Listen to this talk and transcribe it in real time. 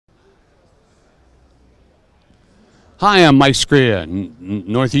Hi, I'm Mike Scria,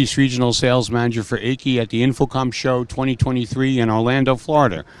 Northeast Regional Sales Manager for Eiki at the InfoComm Show 2023 in Orlando,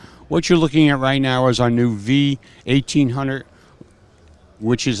 Florida. What you're looking at right now is our new V1800,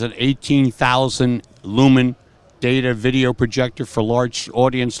 which is an 18,000 lumen data video projector for large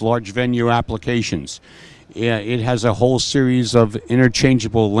audience, large venue applications. It has a whole series of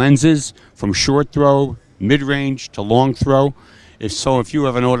interchangeable lenses from short throw, mid-range to long throw. If you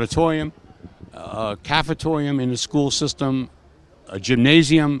have an auditorium, a cafetorium in the school system, a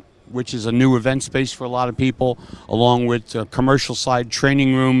gymnasium, which is a new event space for a lot of people, along with commercial side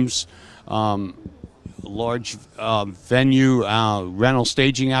training rooms, large venue rental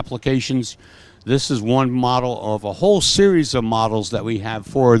staging applications. This is one model of a whole series of models that we have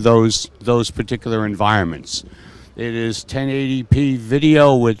for those particular environments. It is 1080p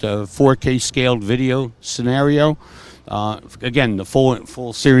video with a 4K scaled video scenario. Again, the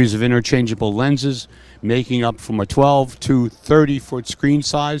full series of interchangeable lenses, making up from a 12 to 30-foot screen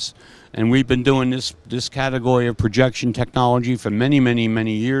size. And we've been doing this category of projection technology for many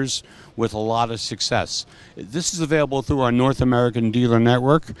years with a lot of success. This is available through our North American dealer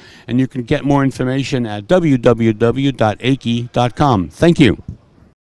network, and you can get more information at www.eiki.com. Thank you.